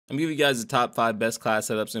I'm giving you guys the top 5 best class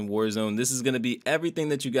setups in Warzone. This is going to be everything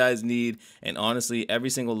that you guys need, and honestly, every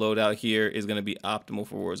single loadout here is going to be optimal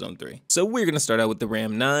for Warzone 3. So we're going to start out with the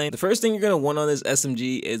Ram 9. The first thing you're going to want on this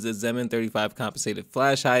SMG is a Zemin 35 compensated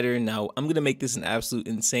flash hider. Now, I'm going to make this an absolute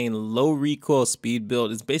insane low recoil speed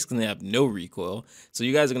build. It's basically going to have no recoil, so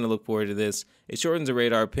you guys are going to look forward to this. It shortens the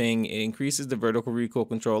radar ping, it increases the vertical recoil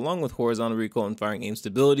control along with horizontal recoil and firing aim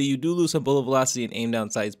stability. You do lose some bullet velocity and aim down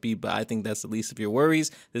sight speed, but I think that's the least of your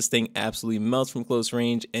worries. This thing absolutely melts from close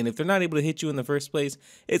range, and if they're not able to hit you in the first place,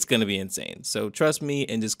 it's going to be insane. So trust me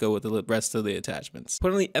and just go with the rest of the attachments.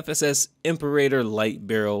 Put on the FSS Imperator light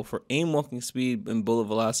barrel for aim walking speed and bullet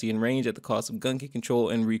velocity and range at the cost of gun kick control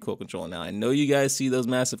and recoil control. Now I know you guys see those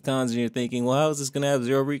massive cons and you're thinking, well, how is this going to have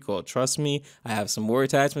zero recoil? Trust me, I have some more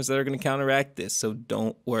attachments that are going to counteract this, so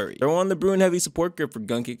don't worry. Throw on the Bruin Heavy support grip for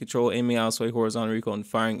gun kick control, aiming out sway, horizontal recoil, and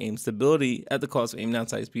firing aim stability at the cost of aim down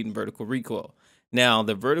sight speed and vertical recoil. Now,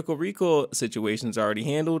 the vertical recoil situation is already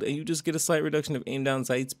handled, and you just get a slight reduction of aim down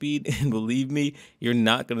sight speed, and believe me, you're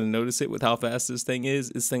not going to notice it with how fast this thing is.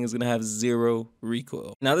 This thing is going to have zero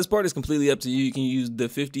recoil. Now, this part is completely up to you. You can use the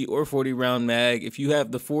 50 or 40 round mag. If you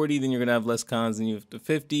have the 40, then you're going to have less cons than you have the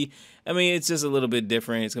 50. I mean, it's just a little bit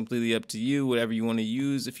different. It's completely up to you, whatever you want to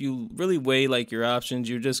use. If you really weigh like your options,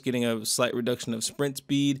 you're just getting a slight reduction of sprint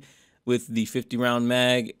speed with the 50 round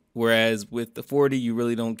mag. Whereas with the 40, you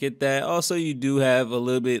really don't get that. Also, you do have a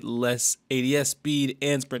little bit less ADS speed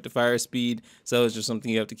and sprint to fire speed. So it's just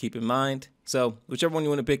something you have to keep in mind. So whichever one you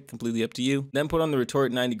want to pick, completely up to you. Then put on the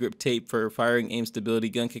Retort 90 grip tape for firing aim stability,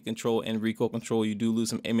 gun kick control, and recoil control. You do lose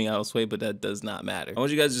some aiming out of sway, but that does not matter. I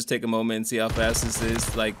want you guys to just take a moment and see how fast this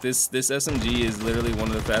is. Like this SMG is literally one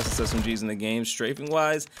of the fastest SMGs in the game, strafing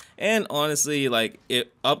wise. And honestly, like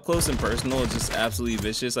it up close and personal, it's just absolutely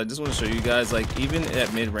vicious. I just want to show you guys, like even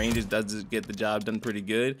at mid range, it does get the job done pretty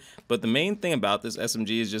good. But the main thing about this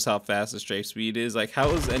SMG is just how fast the strafe speed is. Like how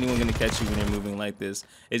is anyone going to catch you when you're moving like this?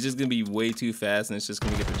 It's just going to be way too fast, and it's just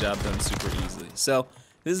going to get the job done super easily. So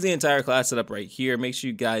this is the entire class setup right here. Make sure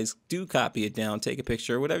you guys do copy it down, take a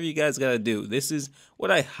picture, whatever you guys got to do. This is what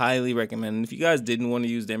I highly recommend. And if you guys didn't want to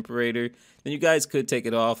use the Imperator, then you guys could take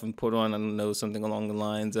it off and put on, I don't know, something along the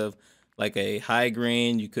lines of like a high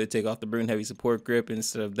grain. You could take off the Bruin Heavy support grip.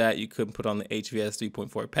 Instead of that, you could put on the HVS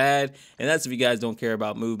 3.4 pad, and that's if you guys don't care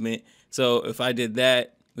about movement. So if I did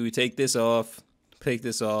that, we would take this off,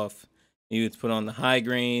 you would put on the high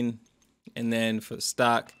grain, and then for the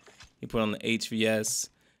stock, you put on the HVS,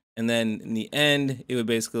 and then in the end, it would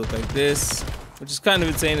basically look like this, which is kind of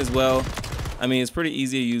insane as well. I mean, it's pretty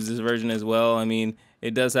easy to use this version as well. I mean,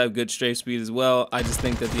 it does have good strafe speed as well. I just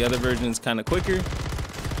think that the other version is kind of quicker,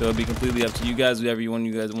 so it'll be completely up to you guys, whatever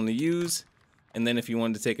you guys want to use. And then if you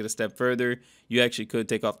wanted to take it a step further, you actually could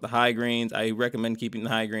take off the high grains. I recommend keeping the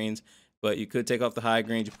high grains, but you could take off the high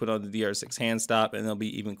grains, you put on the DR6 hand stop, and they'll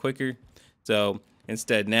be even quicker. So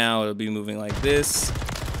instead now it'll be moving like this,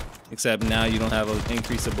 except now you don't have an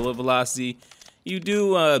increase of bullet velocity. You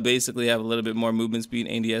do basically have a little bit more movement speed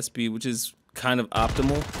and ADS speed, which is kind of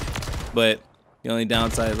optimal, but the only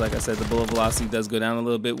downside is, like I said, the bullet velocity does go down a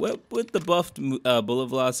little bit. With the buffed bullet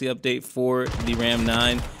velocity update for the Ram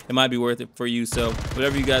 9, it might be worth it for you. So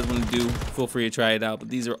whatever you guys want to do, feel free to try it out. But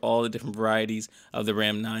these are all the different varieties of the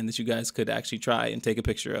Ram 9 that you guys could actually try and take a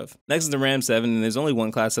picture of. Next is the Ram 7, and there's only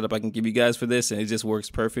one class setup I can give you guys for this, and it just works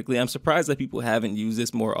perfectly. I'm surprised that people haven't used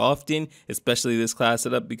this more often, especially this class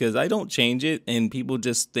setup, because I don't change it, and people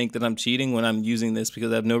just think that I'm cheating when I'm using this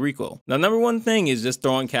because I have no recoil. Now, number one thing is just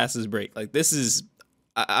throwing Cass's brake. Like this is,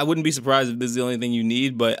 I wouldn't be surprised if this is the only thing you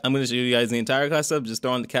need, but I'm going to show you guys the entire class setup. Just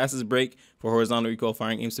throw on the Cass's brake for horizontal recoil,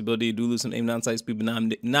 firing aim stability. You do lose some aim down sight speed,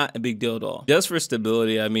 but not a big deal at all. Just for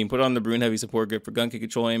stability, I mean, put on the Bruin Heavy support grip for gun kick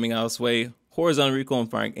control, aiming out of sway, horizontal recoil,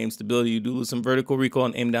 and firing aim stability. You do lose some vertical recoil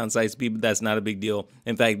and aim down sight speed, but that's not a big deal.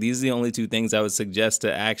 In fact, these are the only two things I would suggest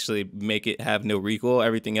to actually make it have no recoil.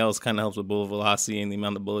 Everything else kind of helps with bullet velocity and the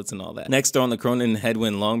amount of bullets and all that. Next, throw on the Cronin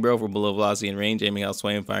Headwind long barrel for bullet velocity and range, aiming out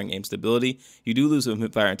sway, and firing aim stability. You do lose some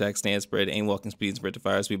hip fire attack stance spread, aim walking speed, and spread to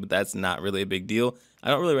fire speed, but that's not really a big deal. I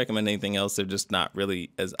don't really recommend anything else. They're just not really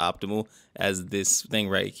as optimal as this thing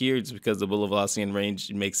right here, just because the bullet velocity and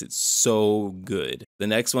range makes it so good. The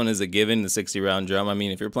next one is a given, the 60 round drum. I mean,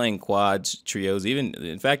 if you're playing quads, trios, even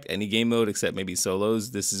in fact any game mode except maybe solos,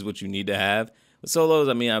 this is what you need to have. With solos,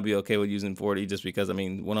 I mean, I'll be okay with using 40 just because, I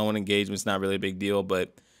mean, one-on-one engagement's not really a big deal,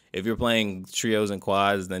 but If you're playing trios and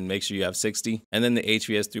quads, then make sure you have 60. And then the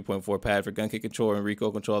HVS 3.4 pad for gun kick control and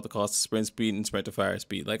recoil control at the cost of sprint speed and sprint to fire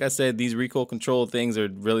speed. Like I said, these recoil control things are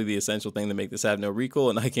really the essential thing to make this have no recoil,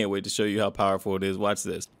 and I can't wait to show you how powerful it is. Watch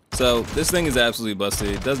this. So this thing is absolutely busted.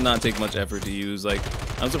 It does not take much effort to use. Like,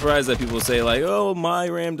 I'm surprised that people say like, oh, my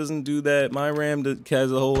RAM doesn't do that. My RAM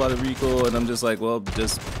has a whole lot of recoil, and I'm just like, well,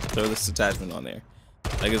 just throw this attachment on there.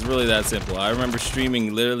 Like, it's really that simple. I remember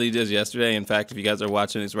streaming literally just yesterday. In fact, if you guys are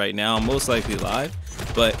watching this right now, I'm most likely live,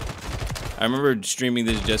 but I remember streaming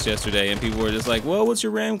this just yesterday, and people were just like, well, what's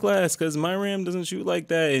your RAM class? Because my RAM doesn't shoot like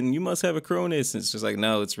that, and you must have a Cronus. And it's just like,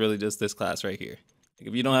 no, it's really just this class right here.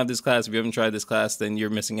 If you don't have this class, if you haven't tried this class, then you're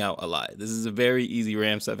missing out a lot. This is a very easy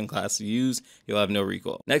RAM 7 class to use. You'll have no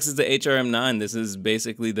recoil. Next is the HRM9. This is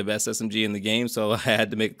basically the best SMG in the game, so I had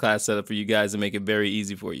to make a class setup for you guys to make it very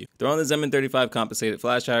easy for you. Throw on the MW3 compensated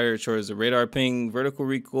flash hider. It ensures the radar ping, vertical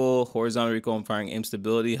recoil, horizontal recoil, and firing aim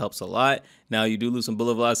stability helps a lot. Now, you do lose some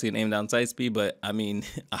bullet velocity and aim down sight speed, but I mean,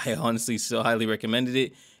 I honestly still highly recommended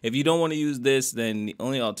it. If you don't want to use this, then the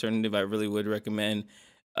only alternative I really would recommend,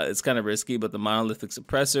 it's kind of risky, but the monolithic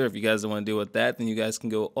suppressor, if you guys don't want to deal with that, then you guys can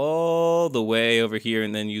go all the way over here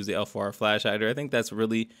and then use the L4R flash hider. I think that's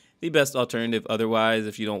really the best alternative otherwise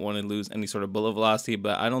if you don't want to lose any sort of bullet velocity,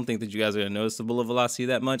 but I don't think that you guys are going to notice the bullet velocity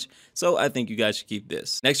that much, so I think you guys should keep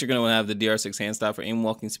this. Next, you're going to want to have the DR6 hand stop for aim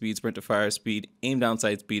walking speed, sprint to fire speed, aim down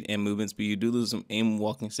sight speed, and movement speed. You do lose some aim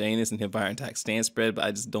walking steadiness and hip fire attack stance spread, but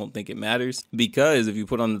I just don't think it matters, because if you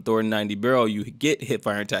put on the Thornton 90 barrel, you get hip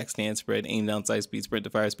fire attack stance spread, aim down sight speed, sprint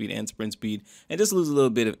to fire speed, and sprint speed, and just lose a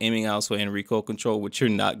little bit of aiming out sway and recoil control, which you're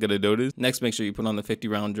not going to notice. Next, make sure you put on the 50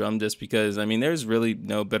 round drum, just because, I mean, there's really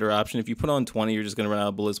no better option. If you put on 20, you're just going to run out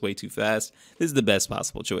of bullets way too fast. This is the best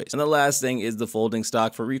possible choice. And the last thing is the folding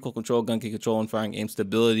stock for recoil control, gun kick control, and firing aim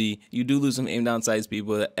stability. You do lose some aim down sight speed,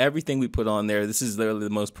 but everything we put on there, this is literally the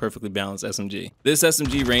most perfectly balanced SMG. This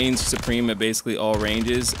SMG reigns supreme at basically all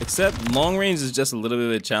ranges, except long range is just a little bit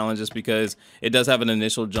of a challenge, just because it does have an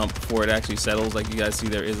initial jump before it actually settles. Like you guys see,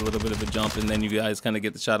 there is a little bit of a jump, and then you guys kind of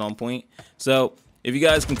get the shot on point. So if you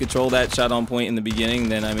guys can control that shot on point in the beginning,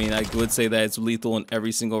 then I mean, I would say that it's lethal in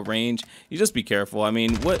every single range. You just be careful. I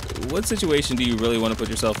mean, what situation do you really want to put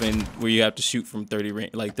yourself in where you have to shoot from 30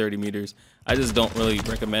 meters? I just don't really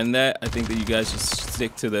recommend that. I think that you guys should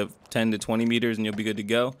stick to the 10 to 20 meters and you'll be good to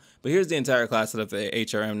go. But here's the entire class setup for the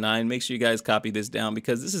HRM9. Make sure you guys copy this down,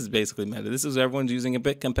 because this is basically meta. This is everyone's using, a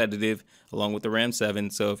bit competitive along with the Ram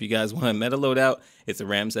 7. So if you guys want a meta loadout, it's a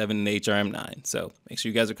Ram 7 and HRM9. So make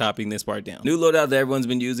sure you guys are copying this part down. New loadout that everyone's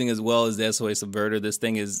been using as well is the SOA Subverter. This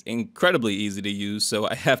thing is incredibly easy to use, so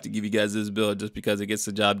I have to give you guys this build just because it gets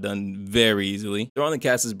the job done very easily. Throw on the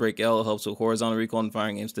Cassis Break L. It helps with horizontal recoil and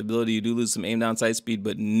firing aim stability. You do lose some aim down sight speed,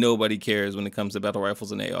 but nobody cares when it comes to battle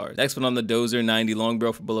rifles and ARs. Next one on the Dozer 90 long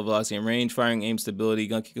barrel for bullet velocity and range, firing aim stability,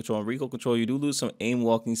 gun kick control, and recoil control. You do lose some aim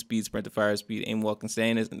walking speed, sprint to fire speed, aim walking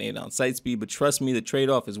steadiness, and aim down sight speed, but trust me, the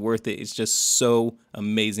trade-off is worth it. It's just so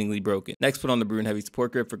amazingly broken. Next, put on the Brune Heavy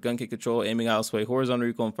support grip for gun kick control, aiming out sway, horizontal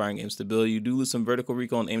recoil, and firing aim stability. You do lose some vertical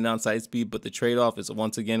recoil and aim down sight speed, but the trade-off is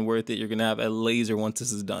once again worth it. You're gonna have a laser once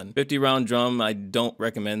this is done. 50 round drum. I don't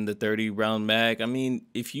recommend the 30 round mag. I mean,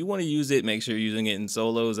 if you want to use it, make sure you're using it in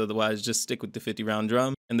solos. Otherwise, just stick with the 50 round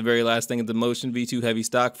drum. And the very last thing is the Motion V2 heavy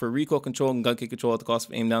stock for recoil control and gun kick control at the cost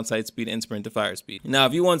of aim down sight speed and sprint to fire speed. Now,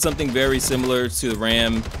 if you want something very similar to the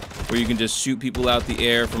Ram, where you can just shoot people out the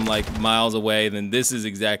air from like miles away, then this is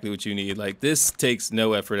exactly what you need. Like, this takes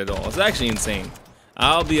no effort at all. It's actually insane.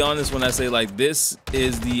 I'll be honest when I say, like, this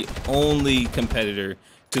is the only competitor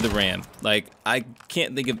to the Ram. Like, I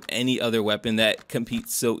can't think of any other weapon that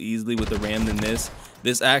competes so easily with the Ram than this.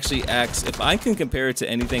 This actually acts, if I can compare it to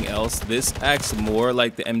anything else, this acts more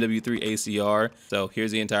like the MW3 ACR. So here's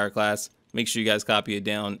the entire class. Make sure you guys copy it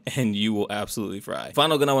down and you will absolutely fry.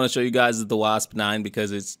 Final gun I want to show you guys is the Wasp 9,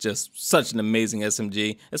 because it's just such an amazing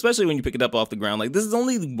SMG, especially when you pick it up off the ground. Like, this is the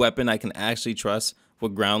only weapon I can actually trust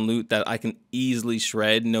with ground loot that I can easily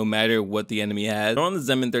shred no matter what the enemy has. On the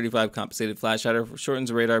Zemin 35 compensated flash hider,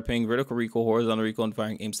 shortens radar ping, vertical recoil, horizontal recoil, and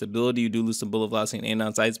firing aim stability. You do lose some bullet velocity and aim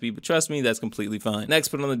down sight speed, but trust me, that's completely fine. Next,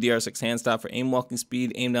 put on the DR6 hand stop for aim walking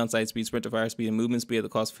speed, aim down sight speed, sprint to fire speed, and movement speed at the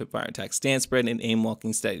cost of hip fire attack stance spread, and aim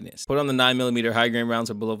walking steadiness. Put on the 9mm high grain rounds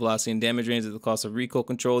for bullet velocity and damage range at the cost of recoil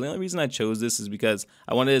control. The only reason I chose this is because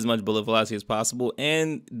I wanted as much bullet velocity as possible,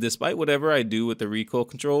 and despite whatever I do with the recoil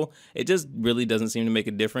control, it just really doesn't seem to make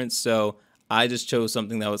a difference. So I just chose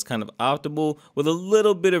something that was kind of optimal with a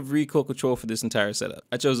little bit of recoil control for this entire setup.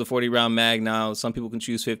 I chose a 40 round mag. Now some people can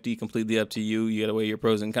choose 50, completely up to you. You gotta weigh your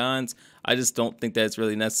pros and cons. I just don't think that it's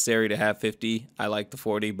really necessary to have 50. I like the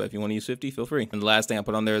 40, but if you want to use 50, feel free. And the last thing I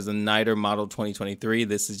put on there is the Niter Model 2023.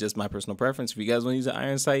 This is just my personal preference. If you guys want to use an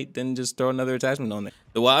iron sight, then just throw another attachment on there.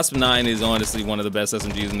 The Wasp 9 is honestly one of the best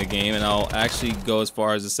SMGs in the game, and I'll actually go as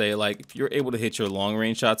far as to say, like, if you're able to hit your long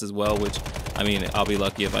range shots as well, which, I mean, I'll be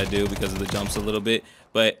lucky if I do because of the jumps a little bit,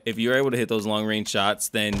 but if you're able to hit those long range shots,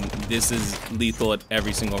 then this is lethal at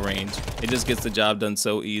every single range. It just gets the job done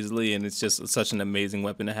so easily, and it's just such an amazing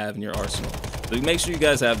weapon to have in your arsenal. So make sure you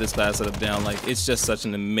guys have this class setup down. Like, it's just such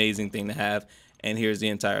an amazing thing to have. And here's the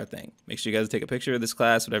entire thing. Make sure you guys take a picture of this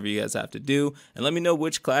class, whatever you guys have to do, and let me know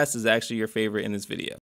which class is actually your favorite in this video.